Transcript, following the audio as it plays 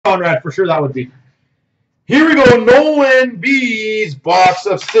Conrad, for sure that would be. Here we go, Noloanb's box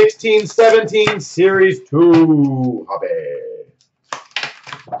of 16-17 Series 2. Hobby.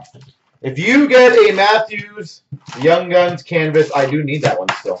 If you get a Matthews Young Guns canvas, I do need that one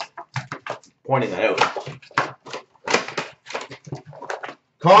still. Pointing that out.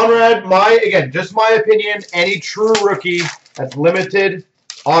 Conrad, again, just my opinion, any true rookie that's limited,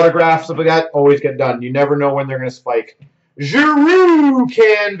 autographs, stuff like that, always get done. You never know when they're going to spike. Giroux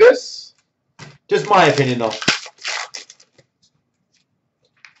canvas. Just my opinion, though.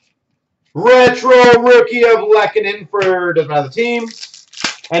 Retro rookie of Lekanen for doesn't matter the team.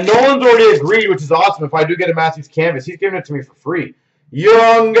 And Nolan's already agreed, which is awesome. If I do get a Matthews canvas, he's giving it to me for free.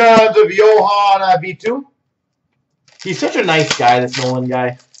 Young Guns of Johan V2. He's such a nice guy, this Nolan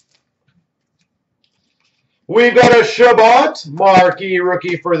guy. We've got a Shabbat marquee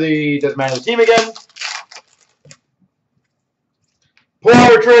rookie for the doesn't matter the team again.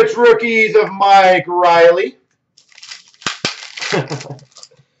 Portraits rookies of Mike Riley.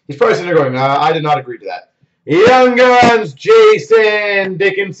 He's probably sitting there going, I did not agree to that. Young Guns, Jason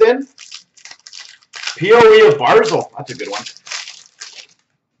Dickinson. POE of Barzil. That's a good one.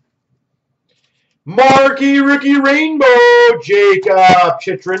 Marquee Rookie Rainbow, Jacob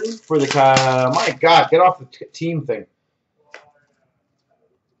Chitrin for the... my God, get off the team thing.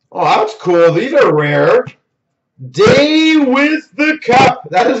 Oh, that's cool. These are rare. Day with the Cup.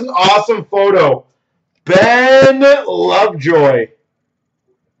 That is an awesome photo. Ben Lovejoy.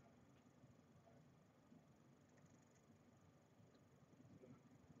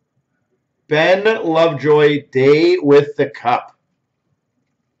 Ben Lovejoy, Day with the Cup.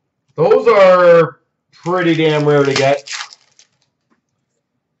 Those are pretty damn rare to get.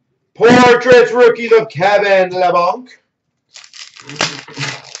 Portraits rookies of Kevin LeBlanc.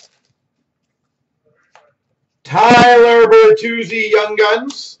 Tyler Bertuzzi, Young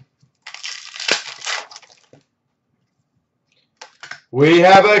Guns. We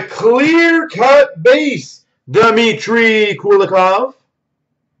have a clear-cut base, Dmitry Kulikov.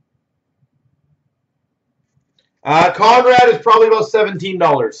 Conrad is probably about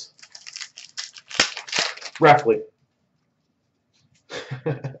 $17. Roughly.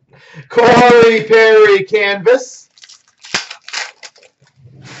 Corey Perry canvas.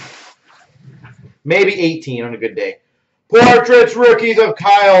 Maybe 18 on a good day. Portraits rookies of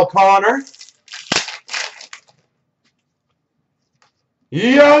Kyle Connor.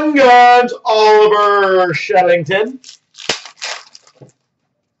 Young Guns Oliver Shellington.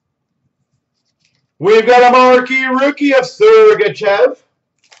 We've got a marquee rookie of Sergachev.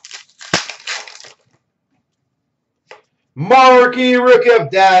 Marquee rookie of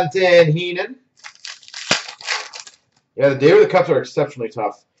Danton Heenan. Yeah, the Day with the Cups are exceptionally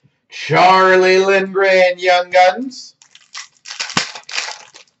tough. Charlie Lindgren, Young Guns.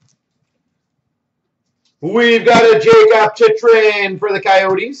 We've got a Jacob Chitrin for the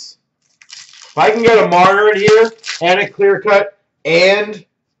Coyotes. If I can get a Marner in here and a clear cut and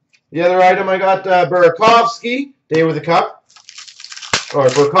the other item I got, Burakovsky, Day with the Cup. Or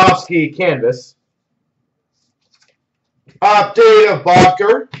Burakovsky canvas. Update of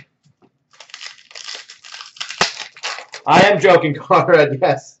Bodker. I am joking, Conrad,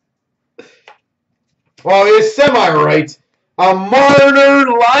 yes. Well, he's semi-right. A Marner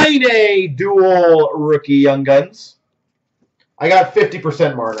Line dual rookie Young Guns. I got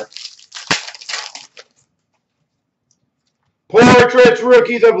 50% Marner. Portraits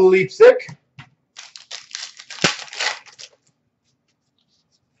rookies of Leipzig.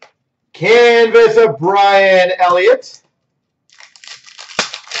 Canvas of Brian Elliott.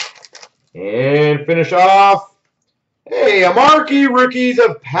 And finish off. Hey, a marquee rookies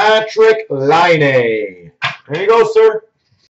of Patrick Laine. There you go, sir.